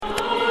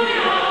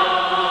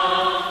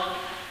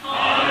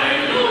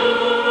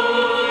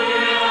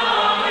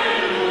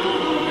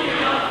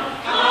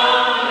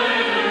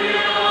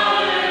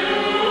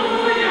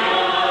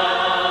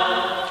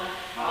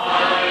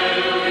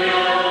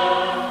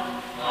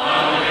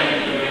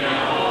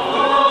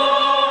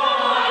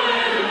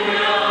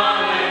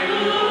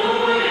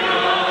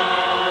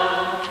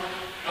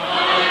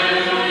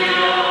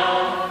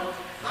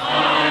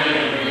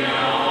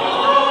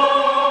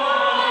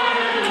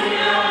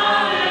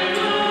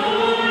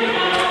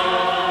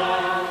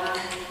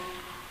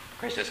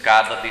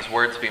God, let these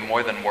words be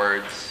more than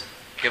words.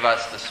 Give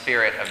us the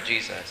Spirit of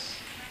Jesus.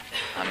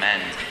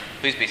 Amen.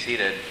 Please be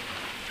seated.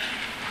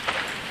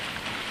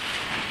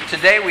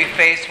 Today we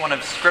face one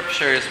of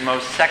Scripture's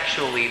most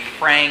sexually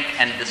frank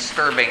and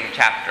disturbing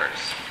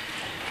chapters,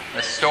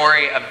 the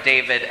story of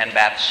David and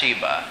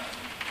Bathsheba.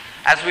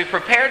 As we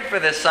prepared for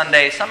this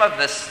Sunday, some of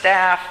the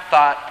staff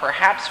thought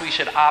perhaps we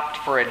should opt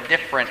for a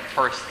different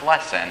first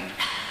lesson.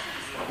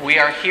 We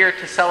are here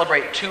to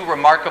celebrate two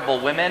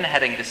remarkable women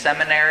heading to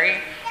seminary.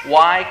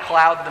 Why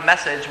cloud the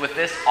message with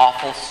this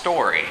awful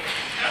story?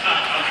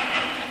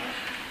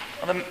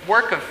 Well, the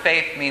work of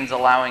faith means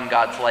allowing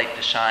God's light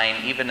to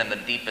shine even in the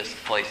deepest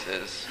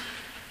places,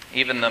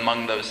 even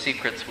among those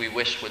secrets we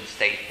wish would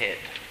stay hid.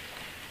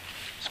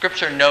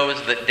 Scripture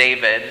knows that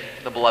David,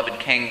 the beloved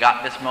king,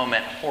 got this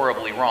moment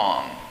horribly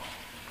wrong.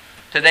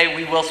 Today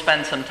we will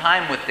spend some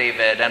time with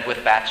David and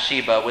with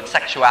Bathsheba, with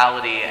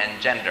sexuality and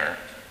gender.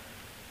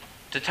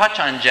 To touch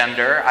on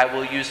gender, I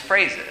will use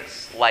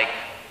phrases like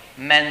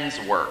men's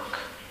work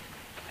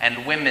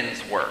and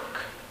women's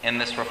work in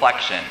this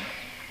reflection.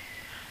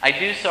 I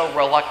do so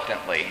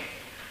reluctantly,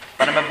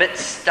 but I'm a bit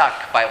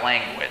stuck by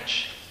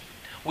language.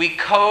 We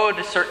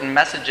code certain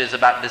messages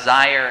about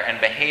desire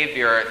and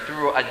behavior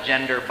through a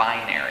gender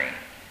binary.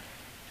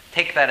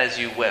 Take that as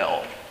you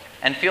will,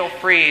 and feel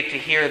free to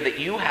hear that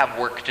you have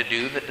work to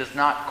do that does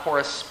not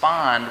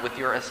correspond with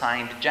your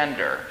assigned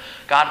gender.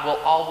 God will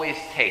always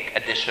take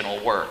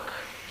additional work.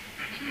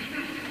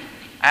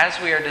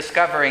 As we are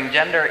discovering,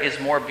 gender is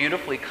more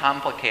beautifully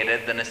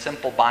complicated than a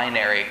simple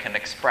binary can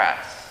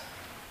express.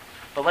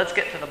 But let's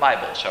get to the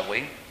Bible, shall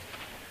we?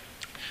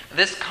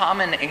 This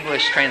common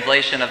English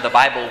translation of the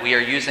Bible we are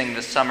using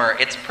this summer,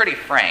 it's pretty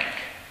frank.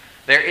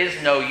 There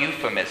is no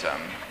euphemism.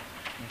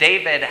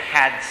 David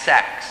had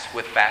sex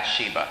with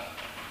Bathsheba.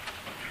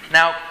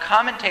 Now,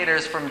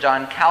 commentators from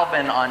John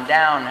Calvin on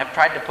down have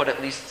tried to put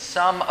at least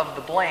some of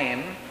the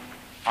blame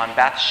on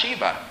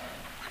Bathsheba.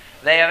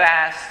 They have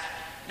asked,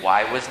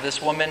 why was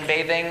this woman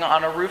bathing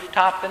on a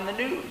rooftop in the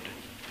nude?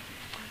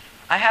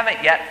 I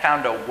haven't yet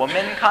found a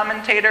woman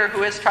commentator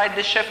who has tried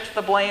to shift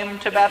the blame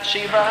to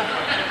Bathsheba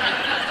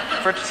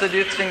for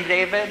seducing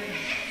David.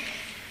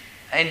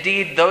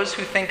 Indeed, those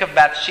who think of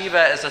Bathsheba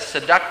as a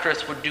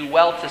seductress would do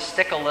well to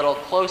stick a little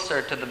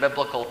closer to the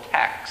biblical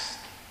text.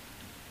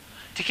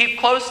 To keep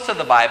close to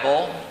the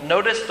Bible,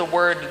 notice the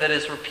word that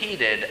is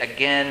repeated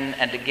again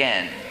and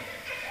again.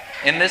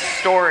 In this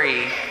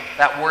story,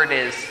 that word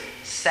is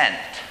sent.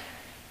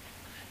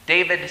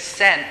 David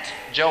sent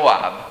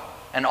Joab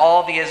and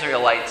all the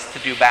Israelites to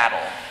do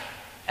battle.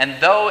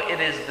 And though it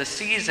is the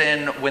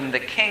season when the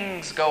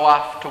kings go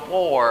off to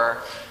war,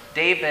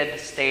 David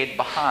stayed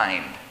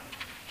behind.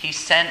 He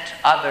sent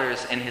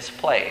others in his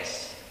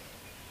place.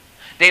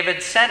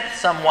 David sent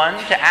someone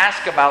to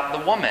ask about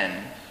the woman.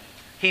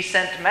 He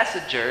sent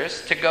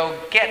messengers to go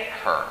get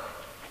her.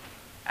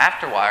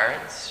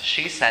 Afterwards,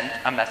 she sent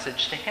a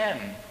message to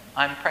him.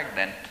 I'm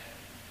pregnant.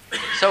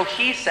 So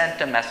he sent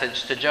a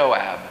message to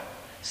Joab.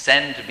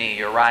 Send me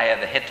Uriah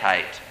the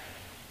Hittite.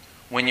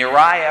 When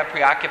Uriah,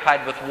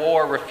 preoccupied with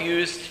war,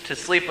 refused to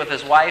sleep with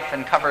his wife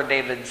and cover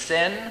David's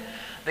sin,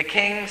 the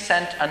king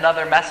sent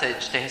another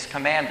message to his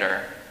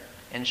commander,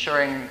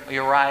 ensuring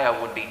Uriah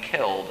would be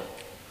killed,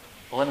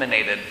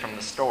 eliminated from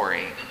the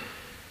story.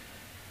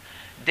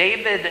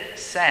 David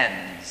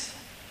sends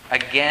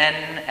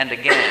again and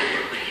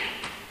again.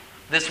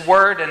 This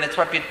word and its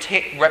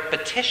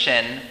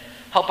repetition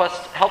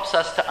helps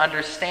us to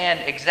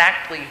understand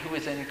exactly who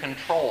is in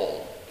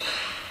control.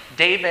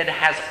 David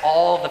has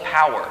all the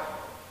power,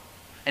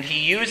 and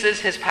he uses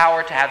his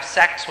power to have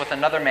sex with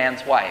another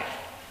man's wife.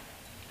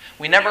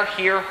 We never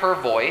hear her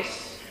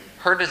voice,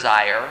 her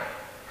desire,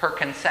 her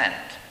consent.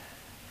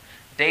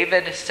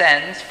 David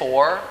sends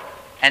for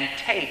and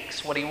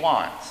takes what he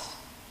wants.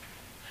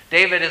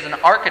 David is an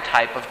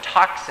archetype of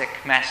toxic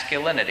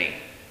masculinity.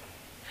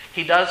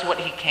 He does what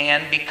he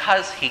can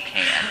because he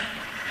can,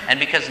 and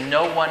because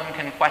no one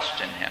can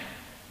question him.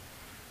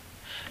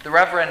 The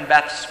Reverend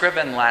Beth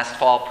Scriven last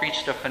fall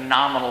preached a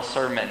phenomenal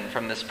sermon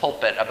from this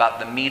pulpit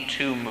about the Me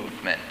Too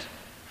movement.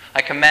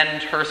 I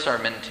commend her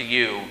sermon to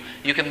you.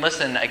 You can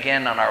listen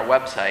again on our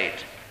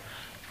website.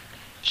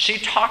 She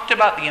talked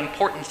about the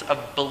importance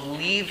of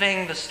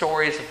believing the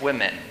stories of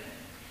women,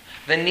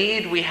 the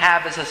need we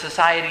have as a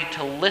society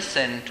to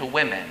listen to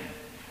women.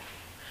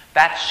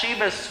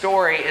 Bathsheba's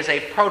story is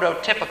a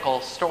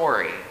prototypical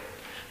story.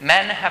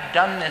 Men have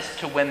done this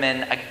to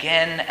women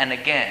again and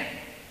again.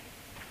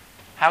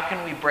 How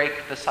can we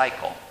break the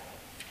cycle?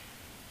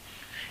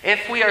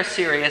 If we are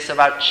serious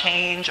about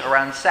change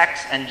around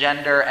sex and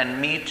gender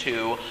and Me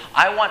Too,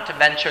 I want to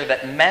venture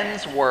that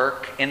men's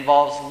work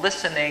involves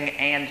listening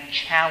and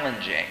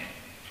challenging.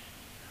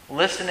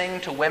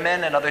 Listening to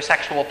women and other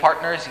sexual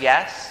partners,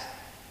 yes,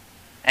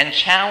 and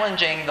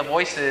challenging the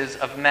voices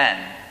of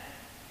men.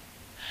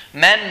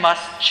 Men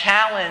must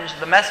challenge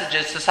the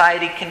messages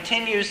society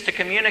continues to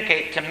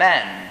communicate to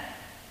men.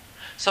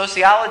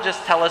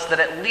 Sociologists tell us that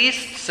at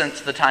least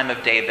since the time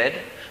of David,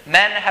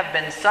 men have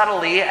been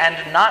subtly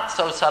and not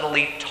so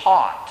subtly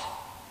taught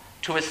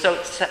to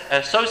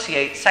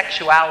associate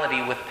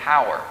sexuality with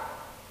power.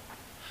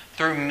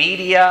 Through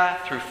media,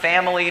 through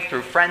family,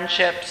 through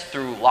friendships,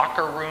 through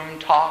locker room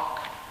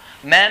talk,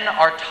 men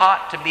are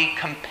taught to be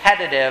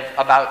competitive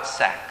about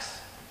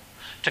sex,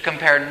 to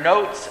compare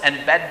notes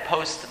and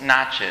bedpost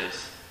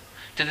notches,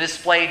 to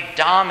display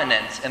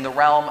dominance in the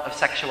realm of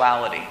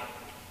sexuality.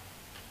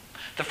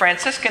 The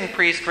Franciscan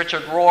priest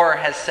Richard Rohr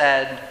has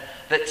said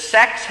that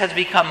sex has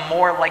become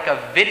more like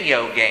a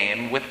video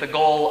game with the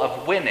goal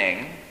of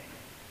winning,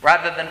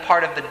 rather than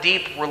part of the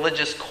deep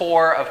religious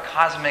core of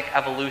cosmic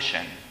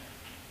evolution.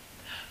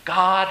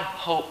 God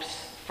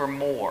hopes for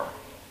more.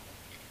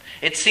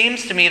 It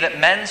seems to me that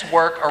men's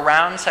work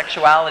around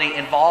sexuality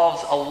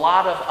involves a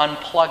lot of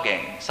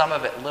unplugging, some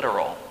of it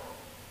literal.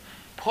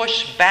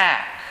 Push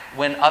back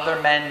when other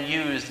men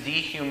use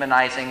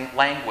dehumanizing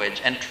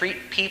language and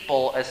treat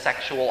people as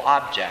sexual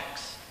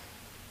objects.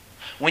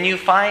 When you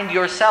find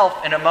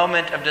yourself in a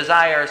moment of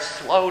desire,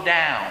 slow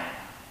down.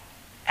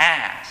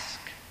 Ask,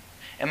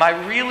 am I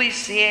really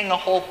seeing a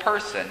whole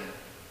person?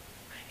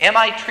 Am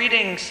I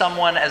treating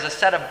someone as a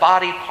set of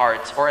body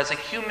parts or as a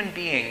human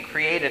being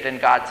created in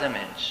God's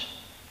image?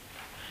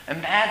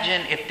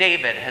 Imagine if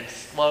David had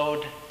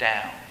slowed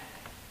down.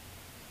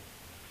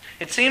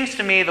 It seems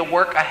to me the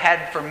work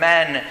ahead for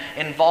men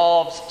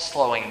involves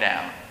slowing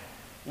down,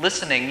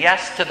 listening,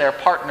 yes, to their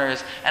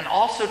partners and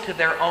also to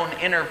their own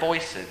inner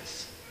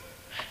voices.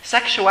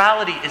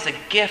 Sexuality is a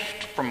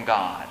gift from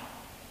God.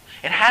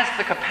 It has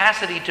the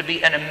capacity to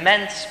be an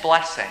immense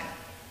blessing.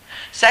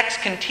 Sex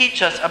can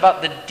teach us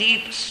about the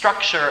deep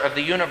structure of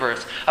the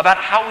universe, about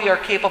how we are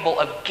capable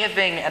of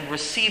giving and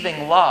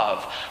receiving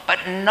love,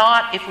 but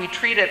not if we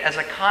treat it as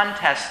a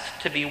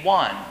contest to be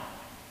won.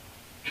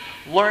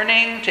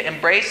 Learning to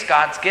embrace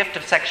God's gift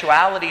of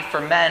sexuality for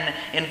men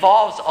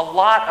involves a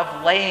lot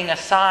of laying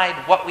aside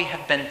what we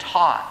have been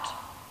taught.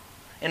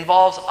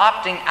 Involves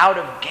opting out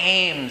of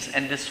games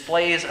and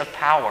displays of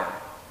power.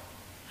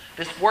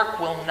 This work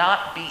will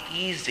not be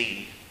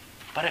easy,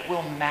 but it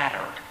will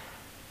matter.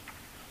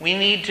 We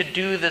need to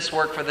do this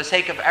work for the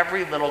sake of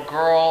every little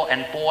girl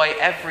and boy,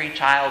 every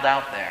child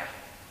out there.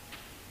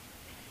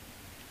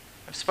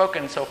 I've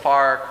spoken so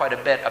far quite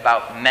a bit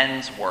about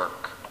men's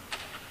work.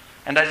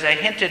 And as I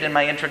hinted in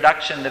my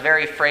introduction, the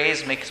very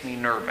phrase makes me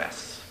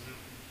nervous.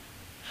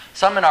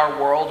 Some in our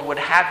world would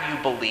have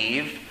you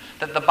believe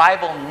that the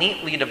Bible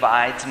neatly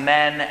divides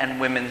men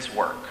and women's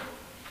work.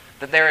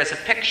 That there is a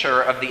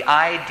picture of the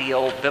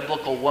ideal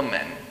biblical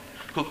woman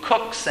who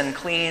cooks and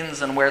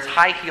cleans and wears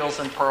high heels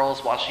and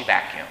pearls while she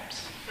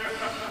vacuums.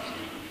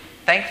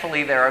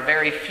 Thankfully, there are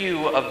very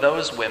few of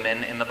those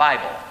women in the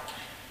Bible.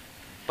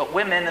 But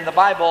women in the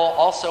Bible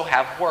also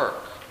have work.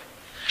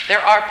 There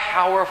are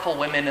powerful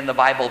women in the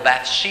Bible.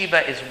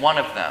 Bathsheba is one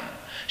of them.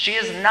 She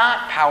is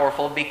not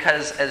powerful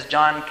because, as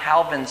John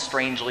Calvin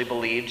strangely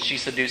believed, she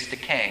seduced a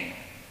king.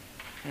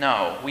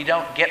 No, we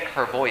don't get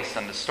her voice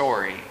in the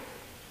story.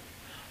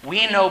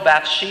 We know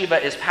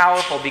Bathsheba is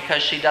powerful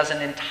because she does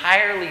an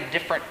entirely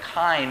different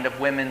kind of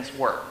women's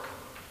work.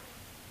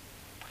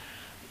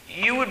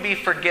 You would be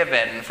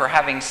forgiven for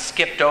having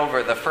skipped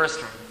over the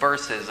first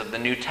verses of the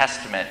New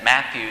Testament,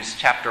 Matthew's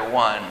chapter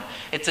 1.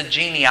 It's a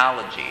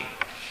genealogy.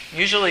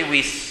 Usually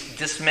we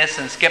dismiss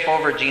and skip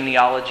over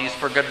genealogies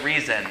for good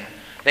reason.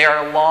 They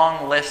are a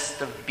long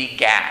list of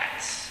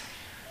begats.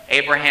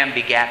 Abraham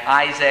begat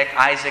Isaac,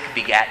 Isaac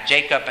begat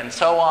Jacob, and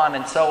so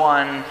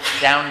on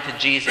down to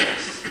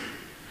Jesus.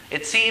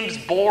 It seems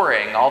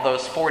boring, all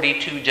those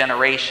 42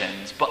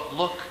 generations, but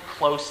look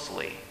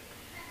closely.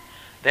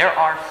 There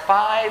are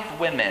 5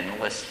 women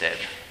listed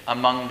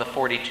among the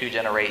 42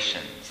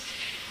 generations.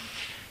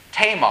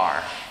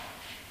 Tamar,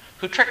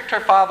 who tricked her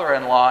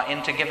father-in-law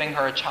into giving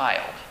her a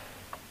child.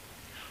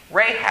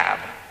 Rahab,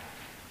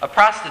 a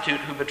prostitute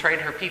who betrayed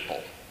her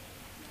people.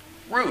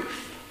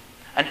 Ruth,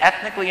 an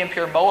ethnically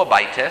impure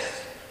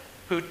Moabitess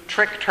who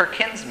tricked her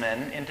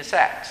kinsmen into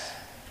sex.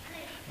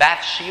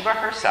 Bathsheba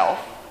herself,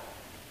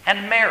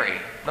 and Mary,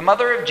 the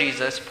mother of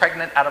Jesus,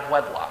 pregnant out of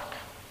wedlock.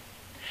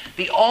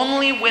 The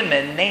only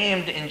women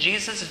named in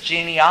Jesus'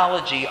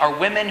 genealogy are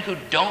women who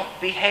don't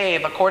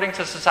behave according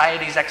to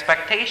society's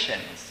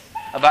expectations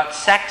about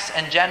sex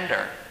and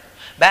gender.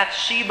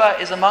 Bathsheba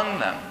is among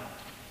them.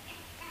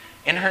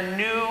 In her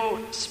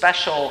new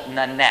special,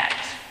 Nanette,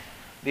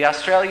 the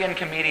Australian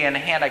comedian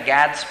Hannah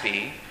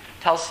Gadsby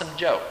tells some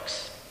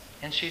jokes,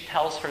 and she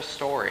tells her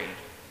story.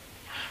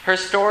 Her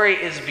story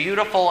is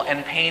beautiful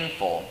and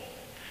painful.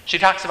 She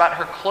talks about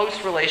her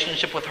close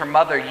relationship with her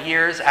mother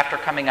years after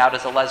coming out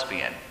as a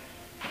lesbian.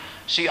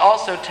 She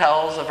also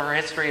tells of her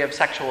history of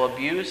sexual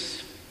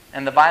abuse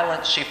and the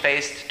violence she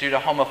faced due to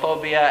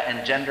homophobia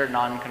and gender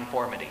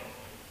nonconformity.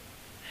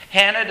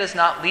 Hannah does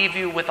not leave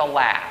you with a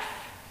laugh,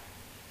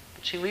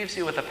 but she leaves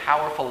you with a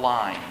powerful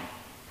line.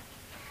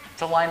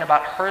 It's a line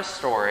about her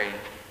story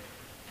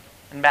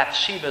and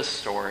Bathsheba's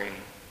story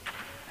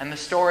and the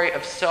story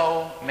of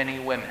so many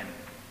women.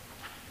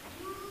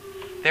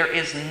 There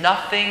is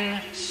nothing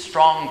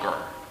stronger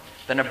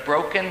than a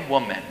broken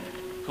woman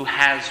who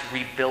has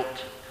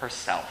rebuilt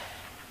herself.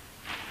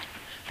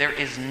 There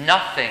is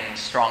nothing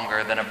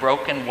stronger than a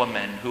broken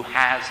woman who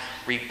has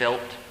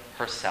rebuilt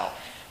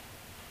herself.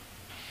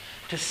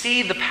 To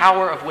see the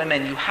power of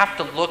women, you have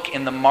to look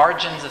in the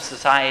margins of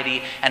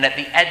society and at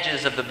the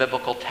edges of the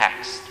biblical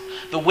text.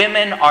 The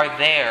women are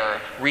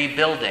there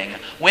rebuilding.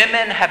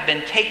 Women have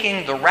been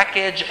taking the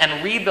wreckage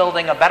and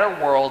rebuilding a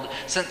better world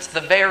since the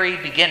very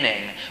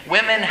beginning.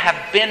 Women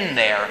have been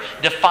there,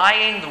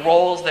 defying the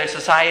roles their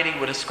society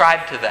would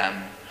ascribe to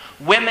them.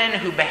 Women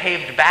who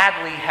behaved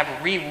badly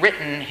have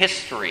rewritten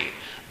history.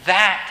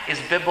 That is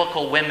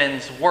biblical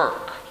women's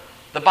work.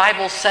 The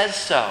Bible says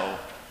so,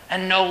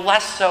 and no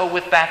less so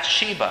with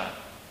Bathsheba.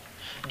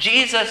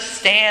 Jesus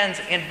stands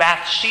in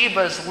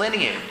Bathsheba's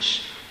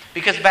lineage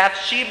because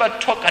Bathsheba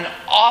took an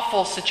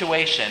awful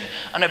situation,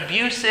 an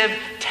abusive,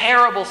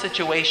 terrible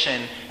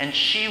situation, and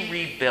she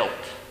rebuilt.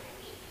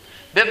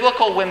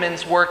 Biblical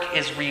women's work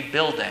is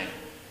rebuilding.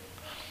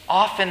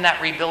 Often that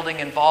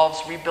rebuilding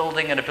involves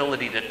rebuilding an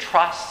ability to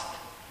trust,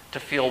 to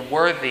feel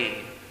worthy,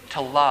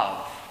 to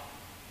love.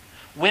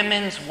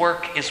 Women's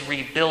work is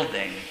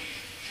rebuilding,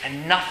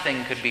 and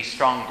nothing could be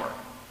stronger.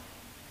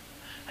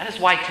 That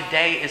is why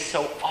today is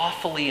so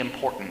awfully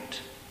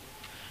important.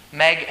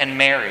 Meg and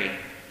Mary,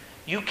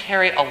 you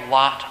carry a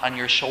lot on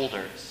your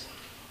shoulders.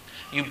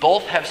 You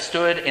both have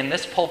stood in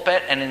this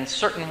pulpit and in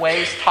certain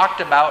ways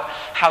talked about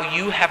how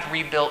you have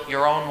rebuilt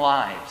your own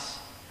lives.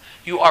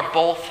 You are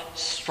both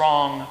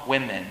strong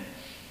women.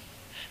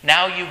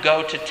 Now you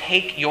go to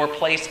take your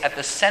place at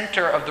the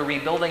center of the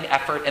rebuilding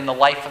effort in the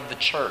life of the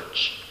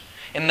church.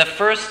 In the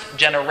first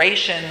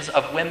generations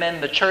of women,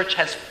 the church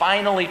has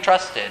finally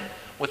trusted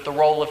with the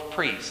role of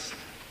priest.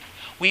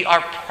 We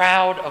are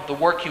proud of the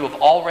work you have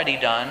already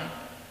done,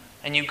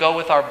 and you go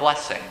with our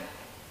blessing.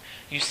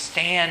 You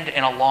stand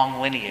in a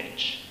long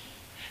lineage.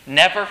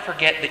 Never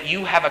forget that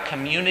you have a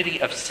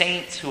community of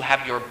saints who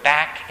have your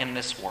back in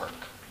this work.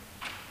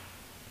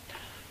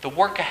 The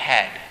work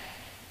ahead,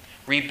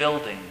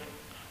 rebuilding,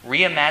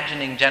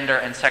 reimagining gender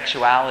and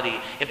sexuality,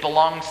 it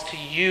belongs to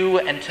you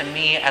and to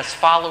me as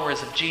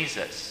followers of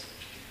Jesus.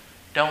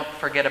 Don't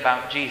forget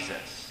about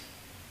Jesus.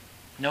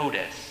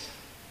 Notice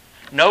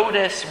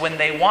when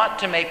they want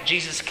to make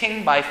Jesus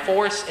king by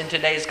force in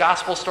today's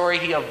gospel story,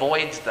 he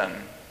avoids them.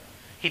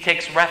 He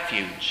takes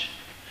refuge.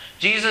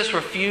 Jesus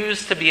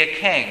refused to be a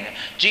king.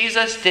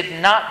 Jesus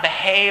did not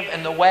behave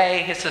in the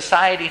way his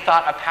society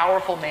thought a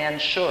powerful man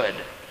should.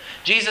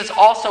 Jesus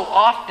also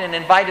often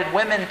invited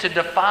women to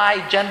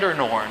defy gender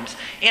norms.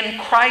 In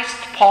Christ,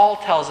 Paul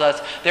tells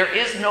us, there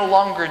is no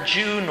longer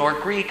Jew nor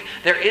Greek,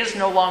 there is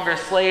no longer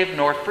slave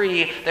nor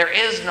free, there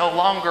is no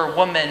longer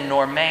woman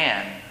nor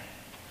man.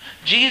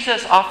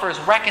 Jesus offers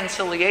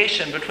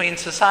reconciliation between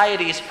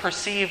society's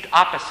perceived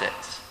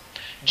opposites.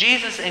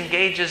 Jesus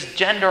engages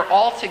gender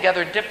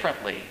altogether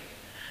differently.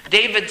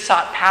 David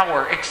sought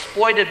power,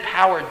 exploited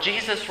power.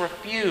 Jesus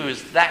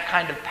refused that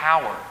kind of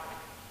power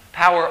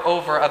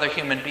over other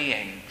human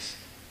beings.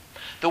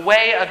 The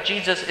way of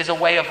Jesus is a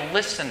way of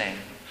listening,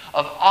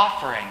 of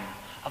offering,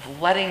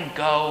 of letting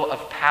go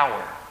of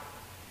power.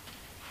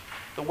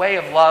 The way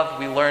of love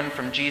we learn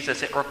from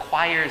Jesus, it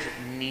requires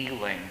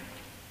kneeling,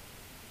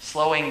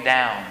 slowing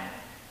down,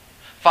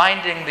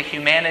 finding the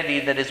humanity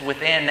that is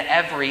within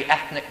every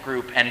ethnic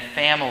group and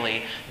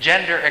family,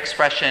 gender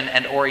expression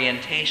and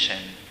orientation.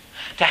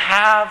 To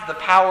have the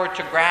power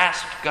to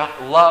grasp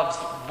love's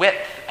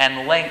width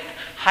and length,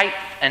 height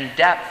and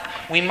depth,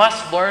 we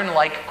must learn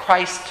like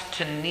Christ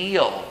to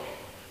kneel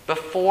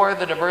before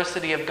the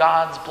diversity of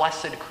God's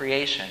blessed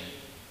creation.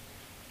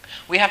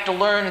 We have to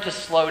learn to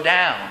slow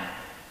down.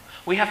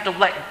 We have to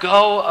let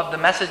go of the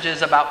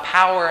messages about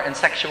power and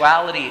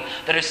sexuality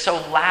that are so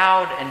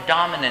loud and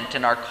dominant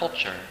in our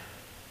culture.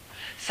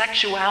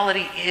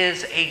 Sexuality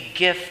is a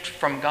gift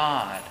from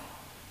God.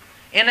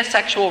 In a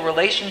sexual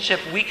relationship,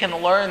 we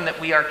can learn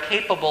that we are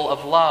capable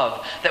of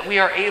love, that we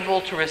are able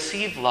to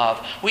receive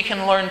love. We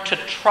can learn to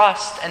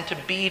trust and to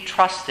be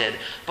trusted,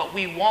 but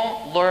we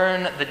won't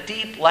learn the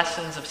deep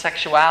lessons of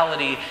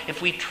sexuality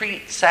if we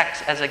treat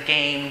sex as a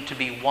game to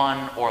be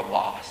won or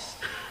lost.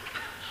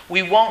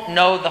 We won't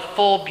know the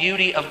full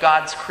beauty of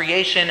God's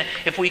creation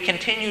if we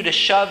continue to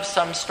shove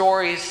some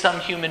stories, some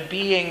human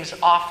beings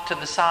off to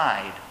the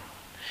side.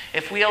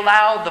 If we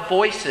allow the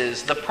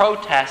voices, the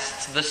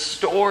protests, the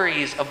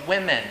stories of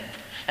women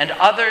and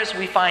others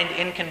we find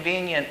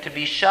inconvenient to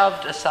be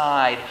shoved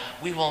aside,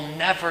 we will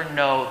never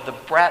know the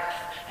breadth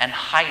and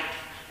height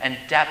and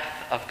depth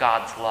of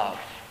God's love.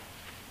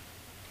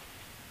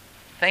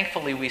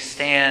 Thankfully, we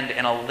stand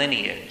in a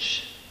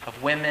lineage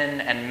of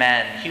women and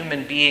men,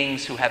 human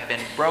beings who have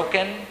been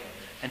broken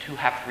and who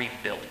have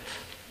rebuilt.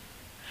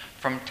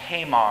 From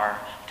Tamar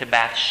to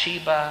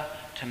Bathsheba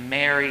to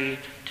Mary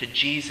to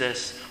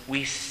Jesus,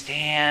 we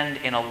stand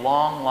in a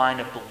long line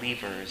of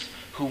believers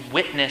who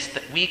witness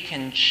that we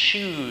can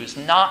choose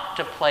not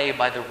to play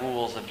by the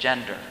rules of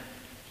gender.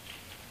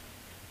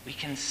 We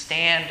can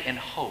stand in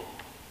hope.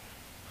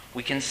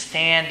 We can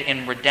stand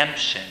in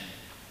redemption,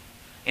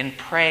 in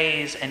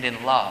praise and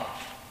in love.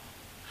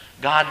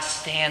 God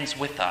stands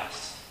with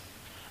us.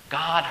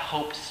 God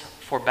hopes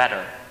for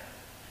better.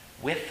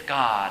 With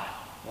God,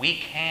 we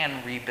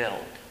can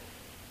rebuild.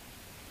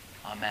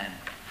 Amen.